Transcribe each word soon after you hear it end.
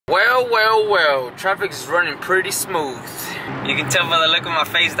well, traffic is running pretty smooth. You can tell by the look on my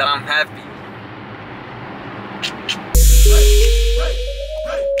face that I'm happy.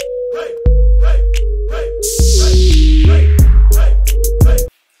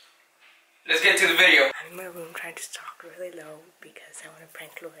 Let's get to the video. I'm in my room trying to talk really low because I want to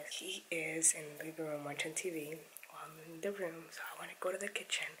prank Louis. He is in the living room watching TV while I'm in the room, so I want to go to the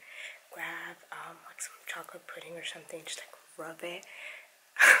kitchen, grab like some chocolate pudding or something, just like rub it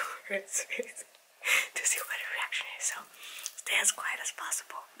to see what his reaction is. So stay as quiet as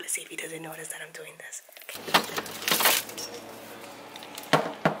possible. Let's see if he doesn't notice that I'm doing this.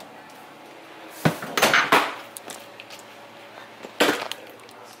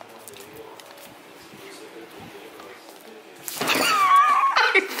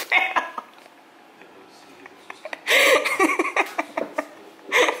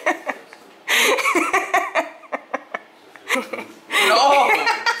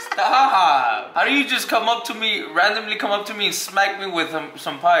 How do you just come up to me, randomly come up to me and smack me with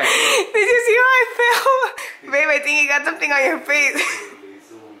some pie? Did you see how I fell? Babe, I think you got something on your face.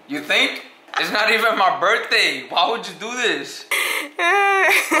 You think? It's not even my birthday. Why would you do this?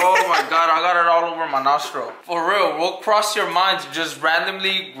 Oh my god, I got it all over my nostril. For real, what crossed your mind to just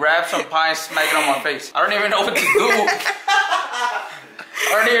randomly grab some pie and smack it on my face? I don't even know what to do.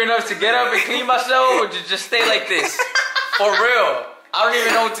 I don't even know if to get up and clean myself or to just stay like this. For real. I don't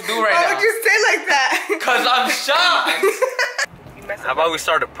even know what to do right now. Why would you stay like that? Cause I'm shocked. How about we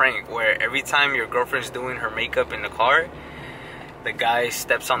start a prank where every time your girlfriend's doing her makeup in the car, the guy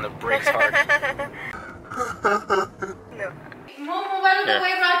steps on the brakes hard. No. Move out of the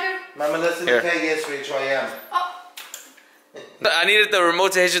way, Roger. Mama, listen to K. Yes, Rachel, I am. I needed the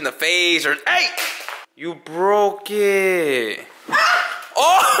remote to hit you in the face or... Hey! You broke it.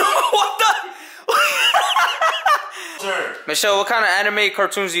 Oh! What the... Sir. Michelle, what kind of anime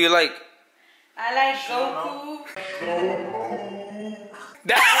cartoons do you like? I like Goku.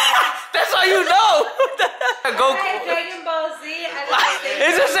 That's all you know! Goku. I like Dragon Ball Z. I like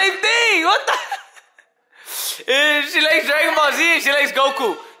It's the same thing! What the... She likes Dragon Ball Z and she likes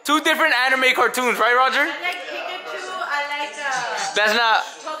Goku. Two different anime cartoons, right, Roger? I like Pikachu. I like That's not...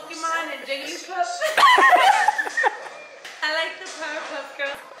 Pokemon and Jigglypuff. I like the Powerpuff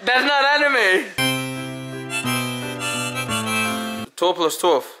Girls. That's not anime. 12 plus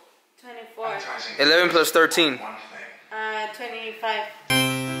 12. 24. 11 plus 13. 25.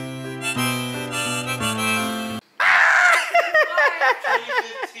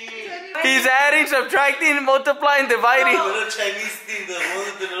 He's adding, subtracting, multiplying, dividing. The little Chinese thing, the one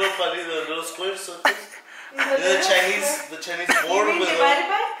with the little square circles. The Chinese board with Divided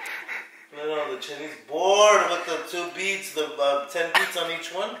by? No, the Chinese board with the 2 beats, the 10 beats on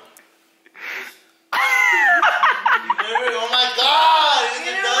each one. Oh my god,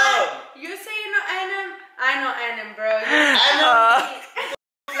 you're dumb. You say you know Anim? I know Anim, bro.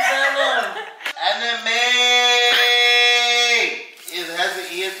 Anime. It has an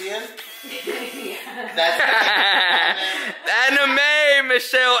E at the end? Yeah. That's Anime,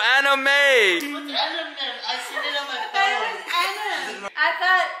 Michelle, anime. What's anime? I seen it on my I thought it was Anim. I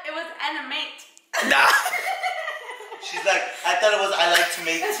thought it was animate. Nah. She's like, I thought it was I like to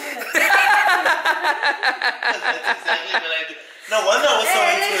mate. That's exactly what I do. No wonder I was so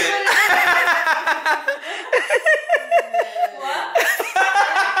into it. What?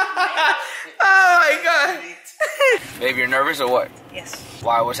 Oh my god. Babe, you're nervous or what? Yes.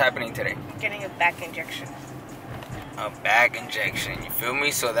 Why? What's happening today? Getting a back injection. A back injection. You feel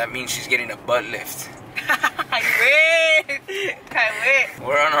me? So that means she's getting a butt lift. I wish.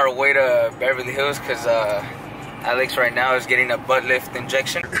 We're on our way to Beverly Hills because Alex right now is getting a butt lift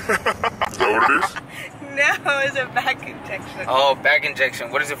injection. Is that what it is? No, it's a back injection. Oh, back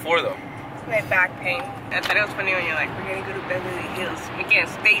injection. What is it for though? My back pain. I thought it was funny when you're like, we're gonna go to Beverly Hills. Making a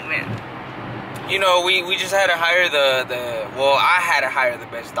statement. You know, we just had to hire well, I had to hire the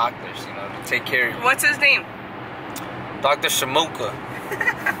best doctors, you know, to take care of you. What's his name? Dr. Shamuka.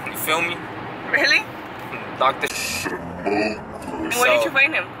 You feel me? Really? Dr. And where did you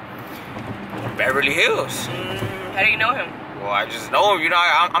find him? Beverly Hills. How do you know him? Well, I just know him. You know,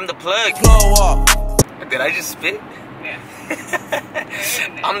 I'm the plug. Blow up. Did I just spit? Yeah.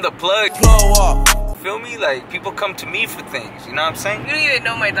 I'm the plug. Blow up. Feel me? Like, people come to me for things. You know what I'm saying? You don't even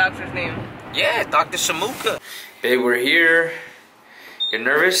know my doctor's name. Yeah, Dr. Shamuka. Babe, we're here. You're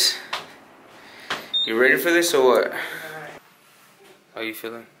nervous? You ready for this or what? How you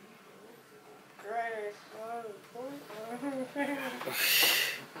feeling?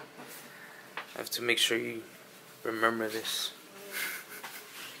 I have to make sure you remember this.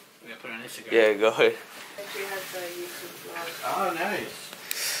 We gotta put it on Instagram. Yeah, go ahead. She has the YouTube vlog. Oh, nice.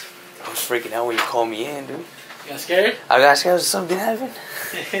 I was freaking out when you called me in, dude. You got scared? I got scared. Something happened.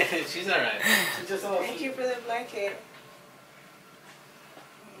 She's alright. Thank you for the blanket.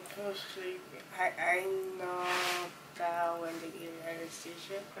 I'm so sleepy. I know that when they gave me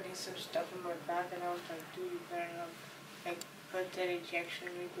anesthesia, putting some stuff in my back, and I was like, dude, you better not, like, put that injection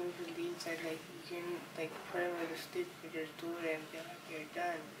in the leads, and, like, you can, like, put it with a stick, and just do it, and be like, you're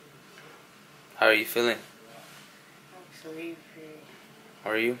done. How are you feeling? I'm sleepy. How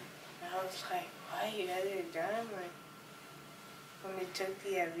are you? And I was like, why, you guys are done? Like, when they took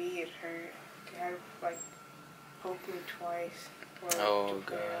the IV, it hurt. They had, like, poked me twice. Oh,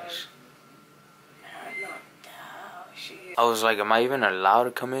 gosh. I'm knocked out. Shit. I was like, am I even allowed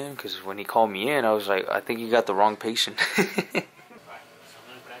to come in? Because when he called me in, I was like, I think you got the wrong patient.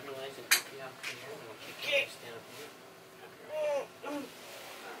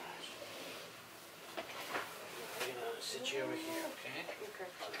 Sit you over here, okay?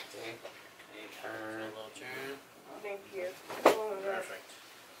 Okay. Turn. A little turn. Thank you. Perfect.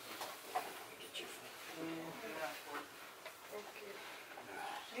 Get your foot. Thank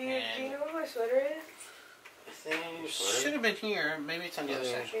you. Do you know where my sweater is? I think it should have been here. Maybe it's on the other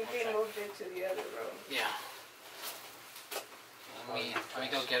side. I think they moved it to the other room. Yeah. Let me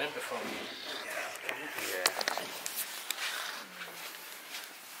go get it before we get out.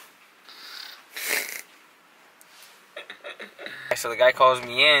 Yeah. So the guy calls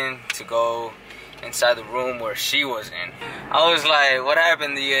me in to go inside the room where she was in. I was like, what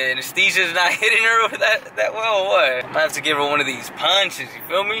happened? The anesthesia's not hitting her that well or what? I have to give her one of these punches, you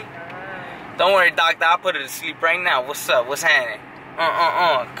feel me? Don't worry, doctor, I'll put her to sleep right now. What's up? What's happening?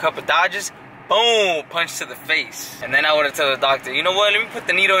 Cup of Dodgers, boom, punch to the face. And then I would have told the doctor, you know what, let me put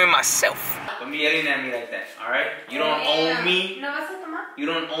the needle in myself. Don't be yelling at me like that, alright? You don't own me. ¿No vas a tomar? You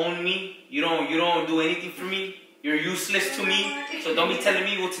don't own me. You don't do anything for me. You're useless to me. So don't be telling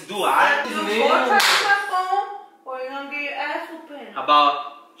me what to do, alright? You go try to my phone, or you're gonna get your ass whooping. How about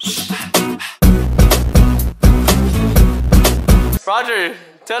Roger,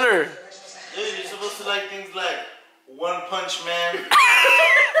 tell her. Dude, you're supposed to like things like One Punch Man.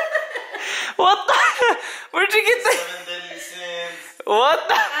 What the? Where'd you get that? 7 Deadly Sins. What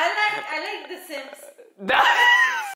the?